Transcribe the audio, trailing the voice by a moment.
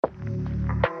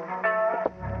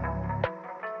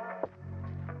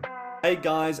Hey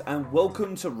guys, and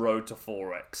welcome to Road to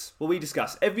Forex, where we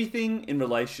discuss everything in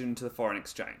relation to the foreign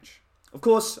exchange. Of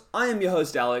course, I am your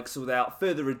host Alex, so without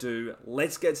further ado,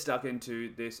 let's get stuck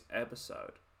into this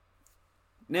episode.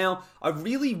 Now, I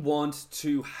really want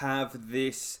to have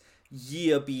this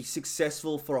year be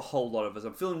successful for a whole lot of us.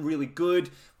 I'm feeling really good,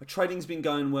 my trading's been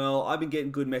going well, I've been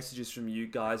getting good messages from you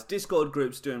guys, Discord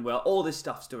group's doing well, all this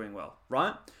stuff's doing well,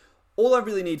 right? All I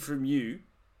really need from you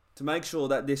to make sure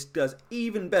that this does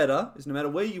even better is no matter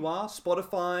where you are,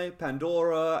 Spotify,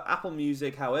 Pandora, Apple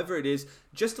Music, however it is,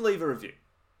 just to leave a review.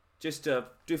 Just to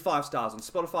do 5 stars on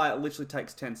Spotify. It literally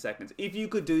takes 10 seconds. If you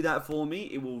could do that for me,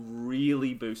 it will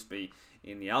really boost me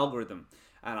in the algorithm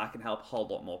and I can help a whole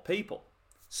lot more people.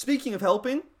 Speaking of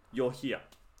helping, you're here.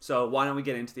 So why don't we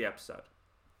get into the episode?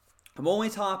 I'm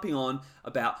always harping on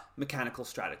about mechanical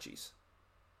strategies.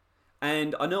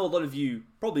 And I know a lot of you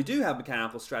probably do have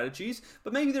mechanical strategies,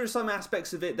 but maybe there are some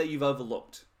aspects of it that you've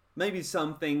overlooked. Maybe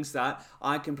some things that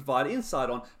I can provide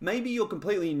insight on. Maybe you're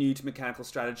completely new to mechanical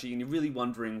strategy and you're really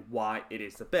wondering why it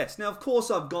is the best. Now, of course,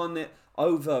 I've gone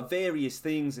over various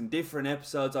things in different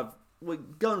episodes. We're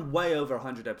going way over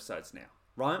 100 episodes now,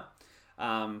 right?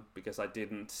 Because I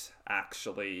didn't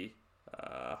actually...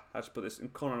 how to put this in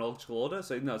chronological order.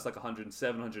 So, it's like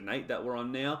 107, 108 that we're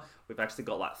on now. We've actually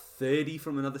got like 30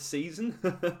 from another season.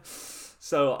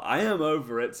 So I am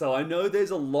over it. So I know there's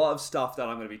a lot of stuff that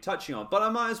I'm going to be touching on, but I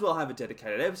might as well have a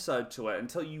dedicated episode to it and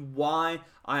tell you why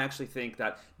I actually think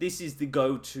that this is the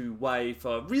go-to way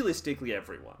for realistically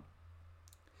everyone.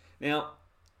 Now,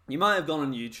 you might have gone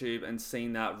on YouTube and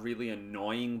seen that really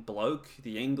annoying bloke,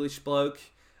 the English bloke,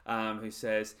 who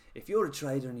says, if you're a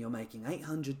trader and you're making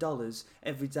 $800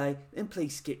 every day, then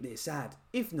please skip this ad.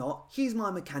 If not, here's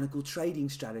my mechanical trading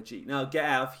strategy. Now, get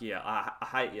out of here. I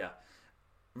hate you.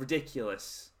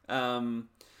 Ridiculous.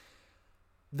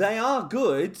 They are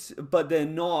good, but they're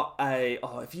not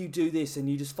if you do this and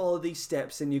you just follow these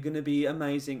steps then you're going to be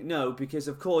amazing. No, because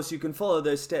of course you can follow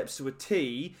those steps to a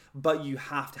T, but you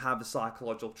have to have the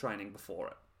psychological training before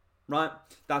it. Right?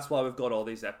 That's why we've got all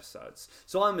these episodes.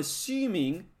 So I'm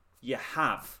assuming you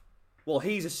have. Well,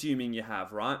 he's assuming you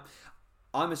have, right?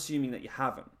 I'm assuming that you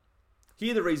haven't.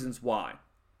 Here are the reasons why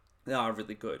they are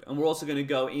really good. And we're also going to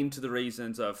go into the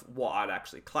reasons of what I'd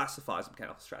actually classify as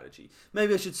mechanical strategy.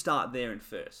 Maybe I should start there in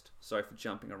first. Sorry for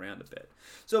jumping around a bit.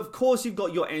 So, of course, you've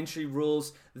got your entry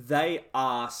rules. They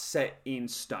are set in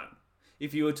stone.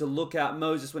 If you were to look at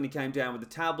Moses when he came down with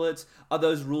the tablets, are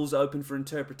those rules open for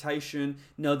interpretation?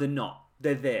 No, they're not.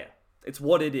 They're there. It's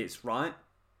what it is, right?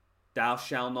 Thou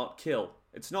shalt not kill.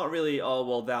 It's not really,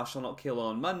 thou shalt not kill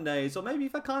on Mondays, or maybe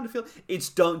if I kind of feel, it's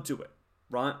don't do it,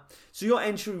 right? So your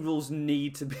entry rules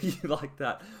need to be like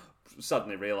that.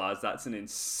 Suddenly realize that's an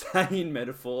insane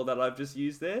metaphor that I've just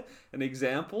used there, an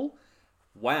example.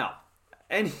 Wow.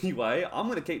 Anyway, I'm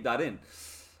going to keep that in.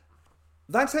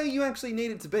 That's how you actually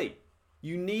need it to be.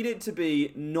 You need it to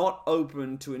be not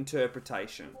open to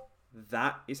interpretation.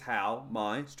 That is how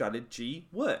my strategy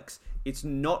works. It's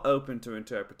not open to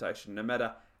interpretation. No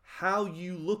matter how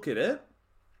you look at it,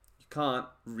 you can't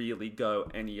really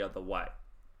go any other way.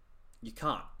 You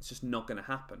can't. It's just not going to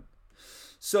happen.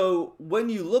 So when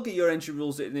you look at your entry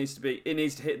rules, it needs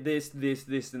to hit this, this,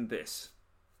 this, and this.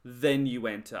 Then you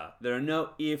enter. There are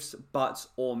no ifs, buts,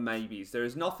 or maybes. There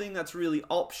is nothing that's really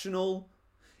optional,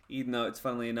 even though it's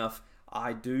funnily enough,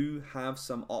 I do have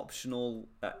some optional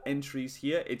entries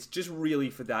here. It's just really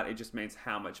for that. It just means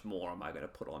how much more am I going to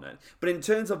put on it. But in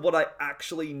terms of what I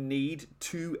actually need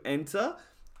to enter,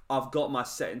 I've got my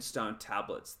set in stone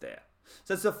tablets there.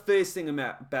 So that's the first thing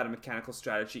about a mechanical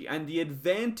strategy. And the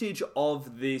advantage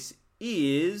of this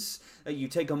is that you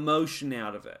take emotion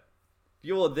out of it.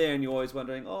 You're there and you're always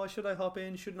wondering, should I hop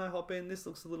in? Shouldn't I hop in? This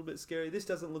looks a little bit scary. This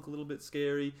doesn't look a little bit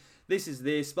scary. This is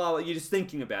this. Blah, blah. You're just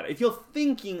thinking about it. If you're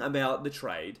thinking about the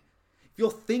trade, if you're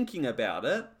thinking about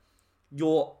it,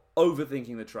 you're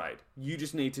overthinking the trade. You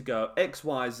just need to go X,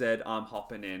 Y, Z, I'm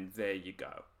hopping in. There you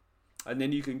go. And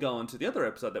then you can go on to the other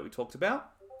episode that we talked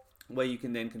about, where you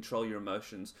can then control your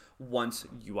emotions once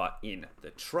you are in the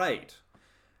trade.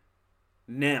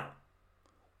 Now,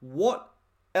 what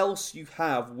else you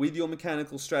have with your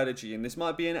mechanical strategy, and this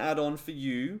might be an add-on for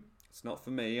you, it's not for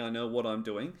me, I know what I'm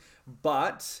doing,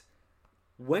 but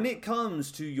when it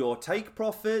comes to your take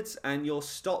profits and your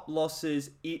stop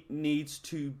losses, it needs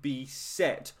to be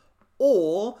set,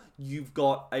 or you've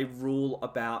got a rule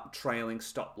about trailing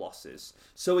stop losses.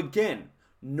 So again,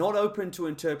 not open to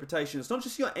interpretation. It's not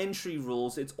just your entry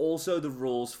rules, it's also the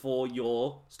rules for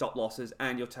your stop losses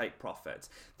and your take profits.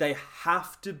 They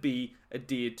have to be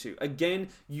adhered to. Again,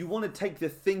 you want to take the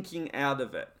thinking out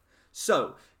of it.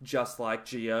 So, just like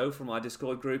Gio from our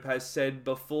Discord group has said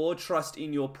before, trust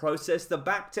in your process. The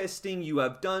backtesting you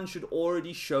have done should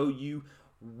already show you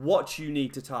what you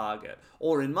need to target.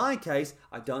 Or in my case,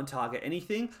 I don't target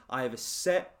anything. I have a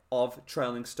set of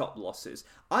trailing stop losses.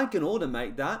 I can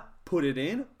automate that, put it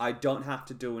in, I don't have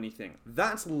to do anything.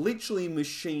 That's literally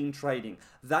machine trading.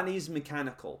 That is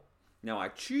mechanical. Now I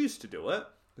choose to do it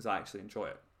because I actually enjoy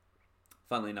it.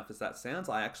 Funnily enough as that sounds,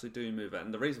 I actually do move it.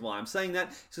 And the reason why I'm saying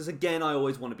that is because, again, I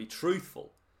always want to be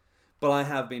truthful. But I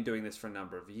have been doing this for a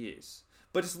number of years.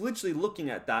 But just literally looking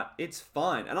at that, it's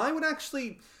fine. And I would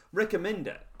actually recommend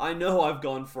it. I know I've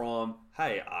gone from,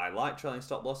 hey, I like trailing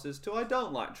stop losses, to I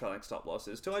don't like trailing stop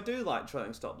losses, to I do like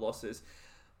trailing stop losses.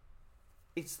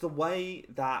 It's the way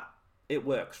that it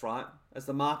works, right? As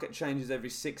the market changes every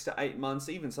 6 to 8 months,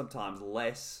 even sometimes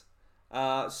less,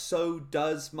 so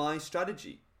does my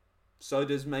strategy. So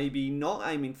does maybe not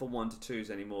aiming for 1 to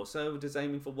 2s anymore. So does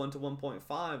aiming for 1 to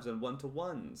 1.5s and 1 to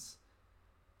 1s.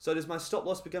 So does my stop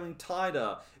loss becoming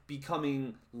tighter,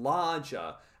 becoming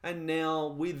larger. And now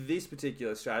with this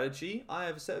particular strategy, I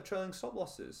have a set of trailing stop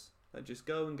losses that just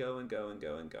go and go and go and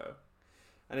go and go.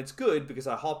 And it's good because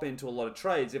I hop into a lot of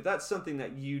trades. If that's something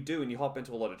that you do and you hop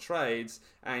into a lot of trades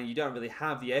and you don't really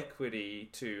have the equity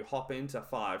to hop into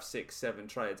 5, 6, 7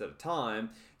 trades at a time,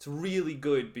 it's really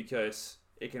good because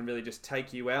it can really just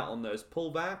take you out on those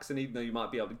pullbacks. And even though you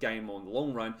might be able to gain more in the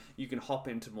long run, you can hop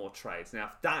into more trades.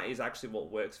 Now, if that is actually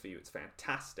what works for you, it's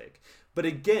fantastic. But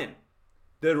again,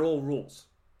 they're all rules.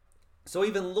 So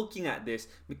even looking at this,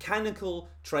 mechanical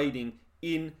trading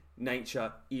in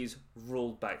nature is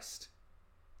rule-based.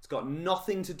 It's got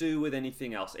nothing to do with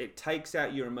anything else. It takes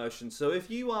out your emotions. So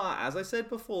if you are, as I said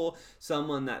before,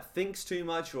 someone that thinks too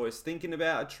much or is thinking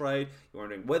about a trade, you're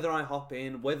wondering whether I hop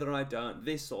in, whether I don't,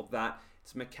 this or that,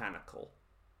 it's mechanical.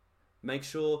 Make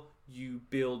sure you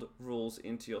build rules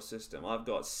into your system. I've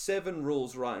got 7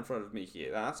 rules right in front of me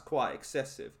here. That's quite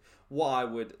excessive. What I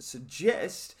would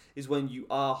suggest is when you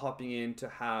are hopping in to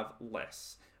have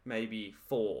less. Maybe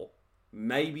 4,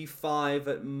 maybe 5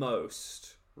 at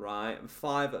most, right?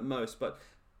 5 at most, but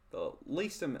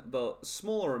the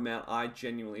smaller amount I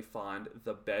genuinely find,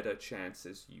 the better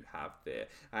chances you have there.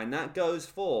 And that goes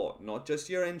for not just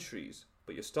your entries,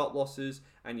 but your stop losses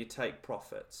and your take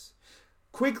profits.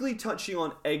 Quickly touching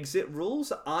on exit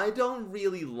rules, I don't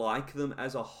really like them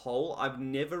as a whole. I've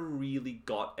never really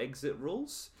got exit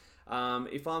rules.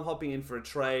 If I'm hopping in for a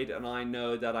trade and I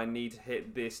know that I need to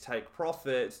hit this take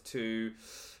profit to,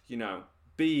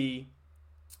 be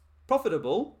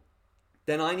profitable,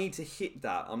 then I need to hit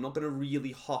that. I'm not going to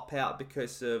really hop out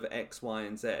because of X, Y,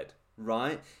 and Z,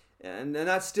 right? And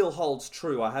that still holds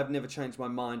true. I have never changed my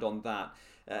mind on that.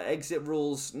 Exit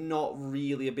rules, not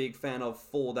really a big fan of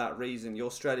for that reason.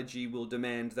 Your strategy will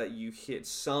demand that you hit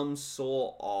some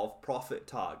sort of profit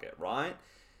target, right?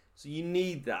 So you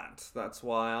need that. That's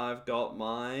why I've got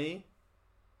my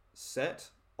set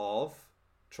of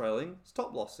trailing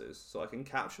stop losses, so I can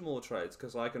capture more trades,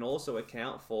 because I can also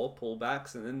account for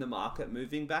pullbacks and then the market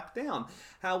moving back down.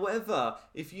 However,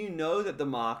 if you know that the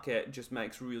market just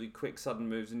makes really quick sudden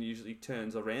moves and usually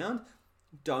turns around,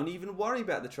 don't even worry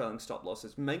about the trailing stop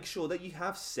losses. Make sure that you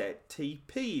have set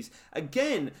TPs.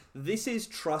 Again, this is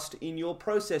trust in your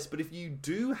process, but if you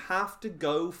do have to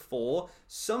go for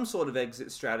some sort of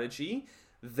exit strategy,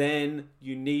 then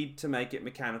you need to make it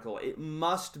mechanical. It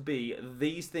must be.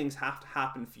 These things have to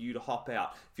happen for you to hop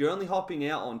out. If you're only hopping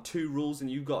out on 2 rules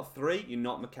and you've got 3, you're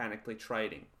not mechanically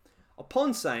trading.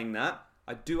 Upon saying that,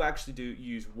 I do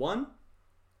use 1.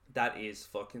 That is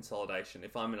for consolidation.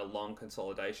 If I'm in a long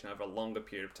consolidation over a longer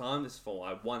period of time, this is for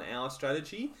my 1 hour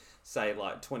strategy, say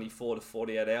like 24 to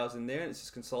 48 hours in there, and it's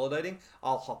just consolidating,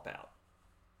 I'll hop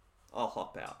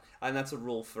out. And that's a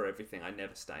rule for everything. I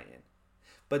never stay in.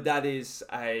 But that is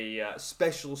a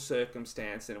special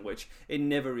circumstance in which it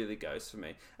never really goes for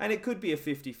me. And it could be a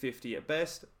 50-50 at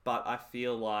best, but I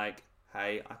feel like,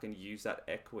 hey, I can use that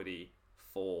equity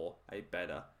for a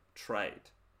better trade.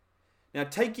 Now,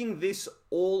 taking this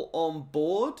all on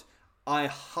board, I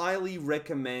highly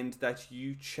recommend that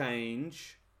you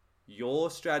change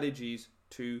your strategies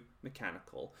to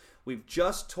mechanical. We've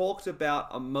just talked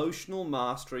about emotional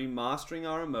mastery, mastering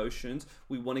our emotions.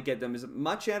 We want to get them as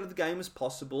much out of the game as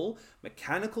possible.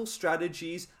 Mechanical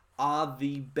strategies are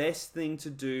the best thing to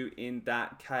do in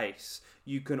that case.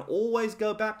 You can always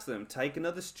go back to them. Take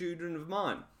another student of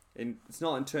mine. And it's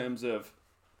not in terms of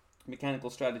mechanical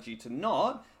strategy to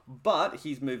not, but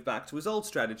he's moved back to his old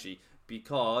strategy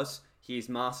because he's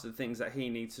mastered things that he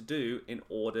needs to do in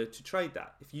order to trade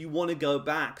that. If you want to go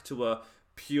back to a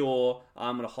pure,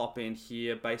 I'm going to hop in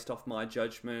here based off my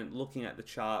judgment, looking at the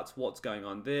charts, what's going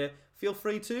on there, feel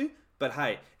free to. But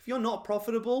hey, if you're not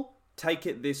profitable, take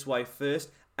it this way first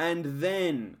and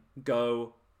then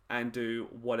go and do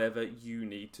whatever you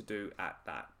need to do at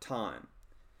that time.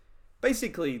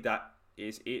 Basically, that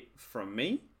is it from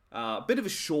me. A bit of a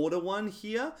shorter one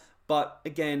here, but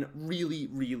again, really,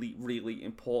 really, really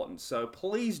important. So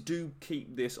please do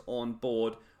keep this on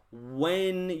board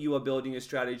when you are building your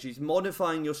strategies,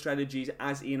 modifying your strategies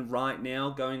as in right now,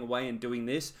 going away and doing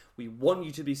this. We want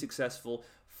you to be successful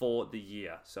for the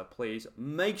year. So please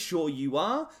make sure you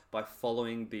are by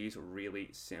following these really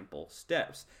simple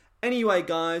steps. Anyway,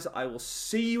 guys, I will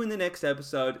see you in the next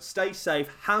episode. Stay safe,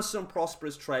 have some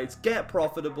prosperous trades, get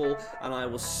profitable, and I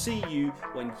will see you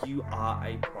when you are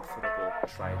a profitable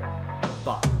trader.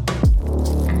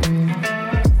 Bye.